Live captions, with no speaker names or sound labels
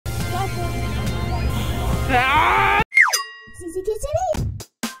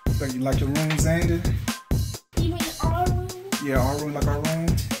So you like your room, Xander? You mean our room? Yeah, our room like our room?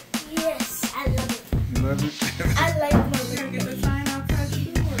 Yes, I love it. You love it? I like my room. Get the sign outside the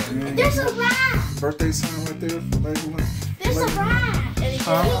door. There's a rat. Birthday sign right there for Legoland. There's a rat. And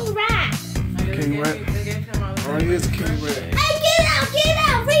a king rat. King rat. Oh, he is a king rat. Hey, get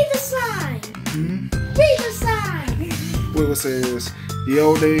out. Read the sign. Read the sign. What it says? The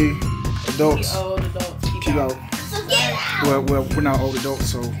old day adults. The old adults Keep out. So get out. Well, we're not old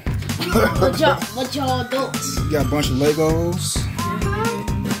adults, so. What y'all adults? You got a bunch of Legos.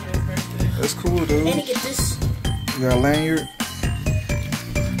 That's cool, dude. And you get this. You got a lanyard.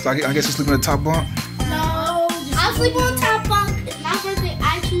 So I guess you sleep in the top bunk? No. I sleep on top bunk. It's my birthday.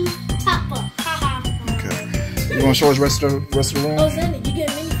 I choose top bunk. Haha. Okay. You want to show us the rest of the room? Oh, Xander, you get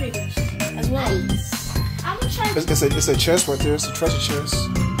minifigures as well. Nice. I'm gonna try. It's a chest right there. It's a treasure chest.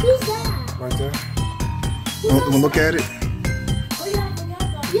 Who's that? Right there. You want to look at it? Oh, yeah, I forgot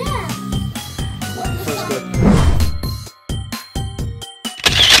about it. Yeah. First look.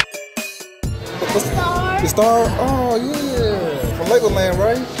 Star. The star? Oh, yeah. From Legoland,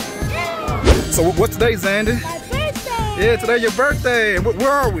 right? Yeah. So what's today, Xander? My birthday. Yeah, today your birthday.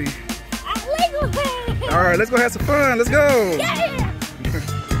 Where are we? At Legoland. All right, let's go have some fun. Let's go. Yeah.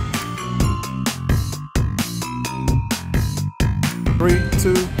 3,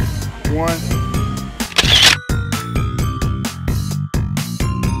 2, 1.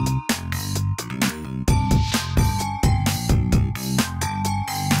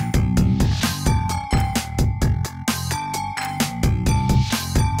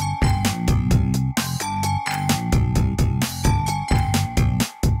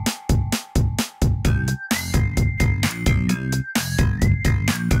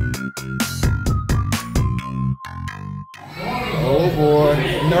 Oh boy,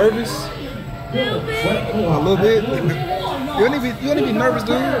 nervous? A little bit. You don't even be nervous,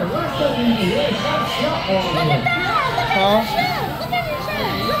 dude. Look at that. Huh? Look at your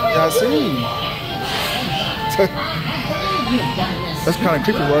shirt. Yeah, I see. That's kind of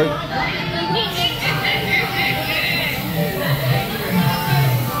creepy, right?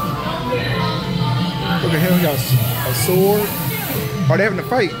 Look at him, he got a sword. Are they having a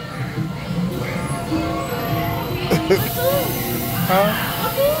fight? Huh?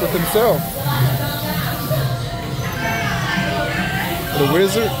 With himself. The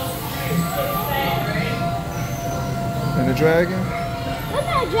wizard. And the dragon. What's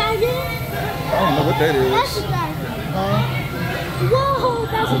that dragon? I don't know what that is. That's a dragon. Huh? Whoa,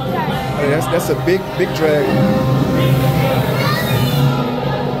 that's a dragon. Hey, that's a big dragon.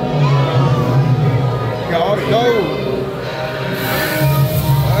 Got all the gold.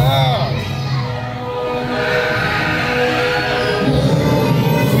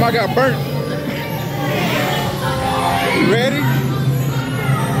 Somebody got burnt. You ready?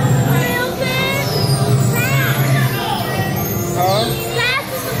 Huh? That's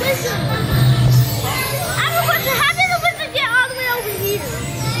the wizard. I'm a wizard. How did the wizard get all the way over here?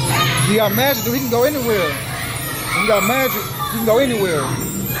 You got magic, dude. He can go anywhere. You got magic, you can go anywhere.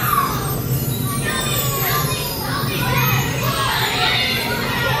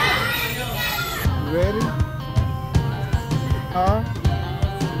 You ready? Huh?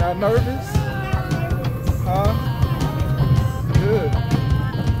 Not nervous? Huh? Good.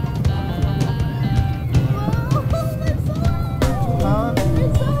 Huh?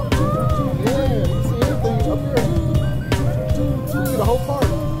 Yeah, you see everything up here. You see the whole park.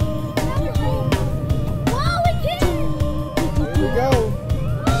 Whoa, we can. There we go.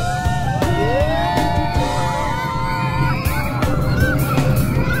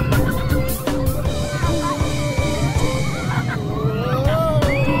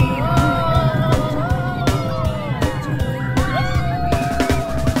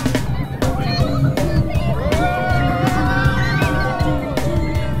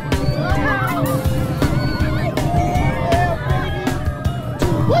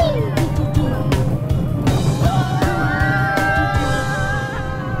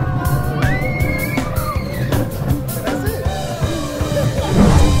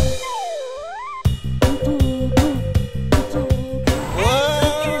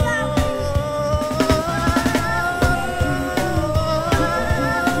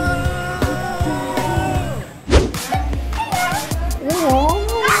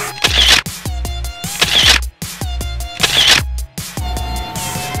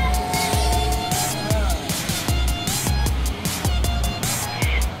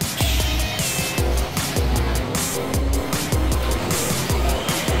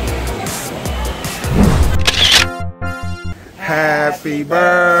 Happy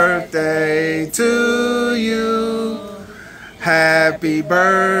birthday to you. Happy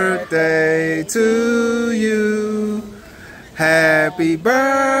birthday to you. Happy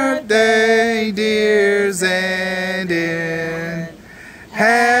birthday, dear Zandon.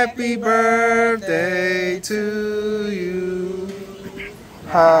 Happy birthday to you.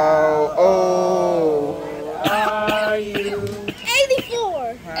 How old are you?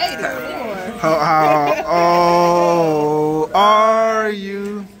 84. 84. How old are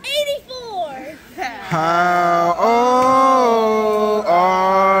you? 84. How old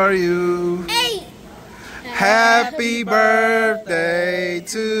are you? 8. Happy birthday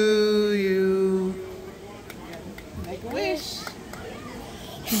to you. Make a wish.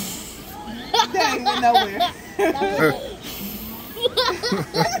 That ain't went nowhere.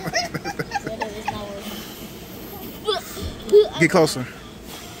 Get closer.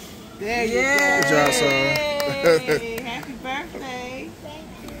 There you go. Good job, son. Hey, happy birthday.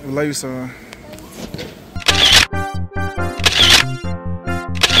 We love you, son.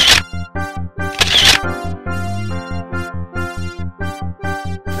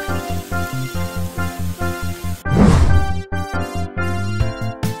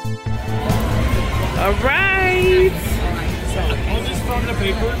 All right. Hold this from the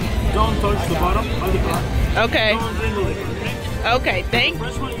paper. Don't touch the bottom of the car. Okay. Don't drink the liquor, okay? Okay. Thank.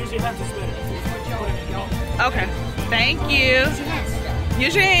 First one, usually have to spit it. Okay. Thank you.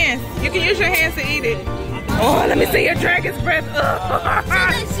 Use your hands. You can use your hands to eat it. Oh, let me see your dragon's breath.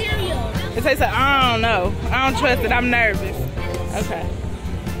 That cereal. It tastes like, I don't know. I don't trust it. I'm nervous. Okay.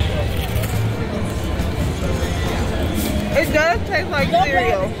 It does taste like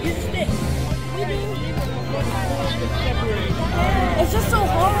cereal. It's just so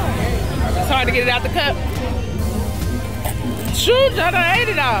hard. It's hard to get it out the cup. Shoot, y'all done ate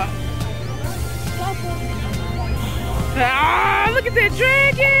it all. Ah, look at that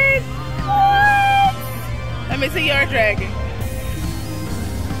dragon. What? Let me see your dragon.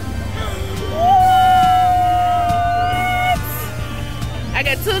 What? I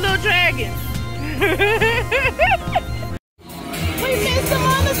got 2 little dragons. We missed them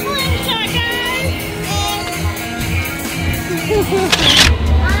on the slingshot, guys.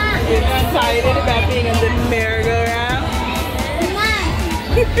 You're not excited about being in the merry-go-round?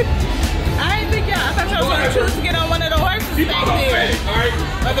 I didn't think y'all. I thought y'all was gonna choose to get on one of the horses back there.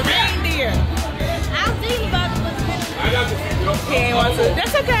 Or the reindeer. I was thinking about it. He ain't want to.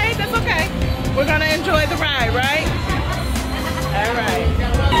 That's okay. That's okay. We're gonna enjoy the ride, right? All right.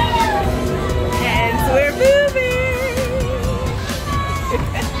 And we're moving.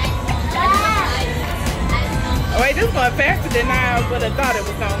 Oh, wait, this is going faster than I would have thought it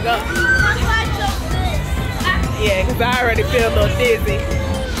was gonna go. Yeah, because I already feel a little dizzy.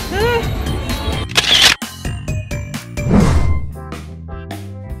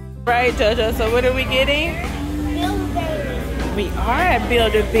 Right, JoJo, so what are we getting? We are at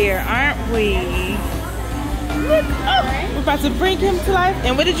Build-A-Bear, aren't we? Look, oh, we're about to bring him to life.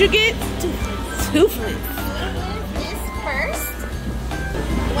 And what did you get? Toothless. This first.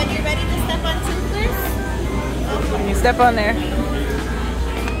 When you're ready to step on Toothless. Can you step on there?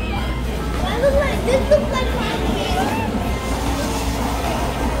 This looks like my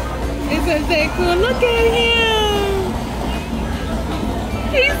Isn't that cool? Look at him.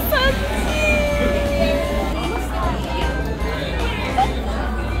 He's so cute.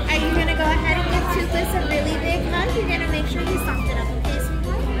 Are you going to go ahead and give Toothless a really big hug? You're going to make sure he's soft enough, okay,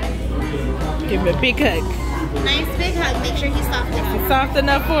 sweetheart? Give him a big hug. Nice big hug. Make sure he's soft enough. Soft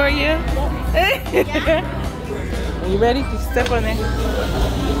enough for you? Yeah. Are you ready? Just step on there.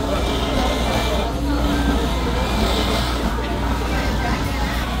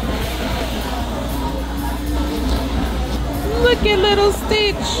 Look at little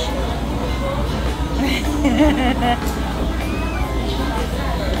Stitch.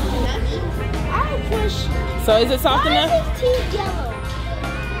 I'll push. So is it soft Why enough? is his teeth yellow?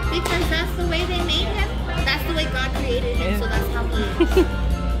 Because that's the way they made him. That's the way God created him, so that's how he is.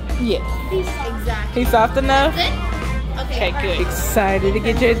 Yeah. Exactly. He's soft enough? Good? Okay, good. Excited to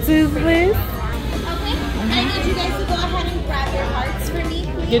get your Toothless. Okay. I need you guys to go ahead and grab your hearts for me,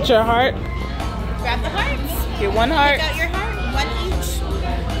 please. Get your heart. Grab the hearts. Get one heart. Pick out your heart, one each.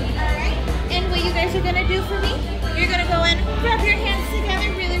 Alright. And what you guys are going to do for me, you're going to go and rub your hands together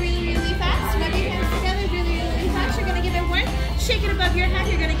really fast. Rub your hands together really fast. You're going to give it one. Shake it above your head.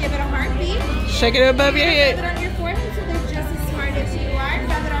 You're going to give it a heartbeat. Shake it above your Rub head. it on your forehead so they're just as smart as you are.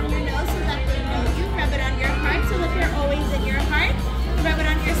 Rub it on your nose so that they know you. Rub it on your heart so that they're always in your heart. Rub it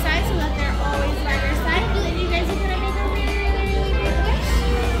on your side so that they're always by your side. And then you guys are going to make a really big wish.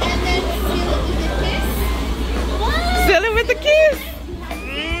 And then seal it with a kiss. One. Seal it with a kiss.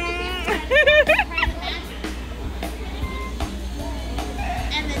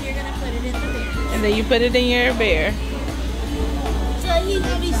 and then you put it in your bear. So he's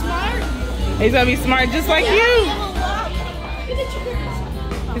gonna be smart? He's gonna be smart just like you.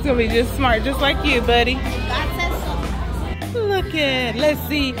 He's gonna be just smart just like you, buddy. God says so. Look at, let's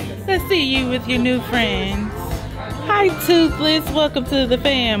see you with your new friends. Hi, Toothless, welcome to the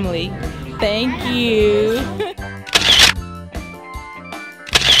family. Thank you.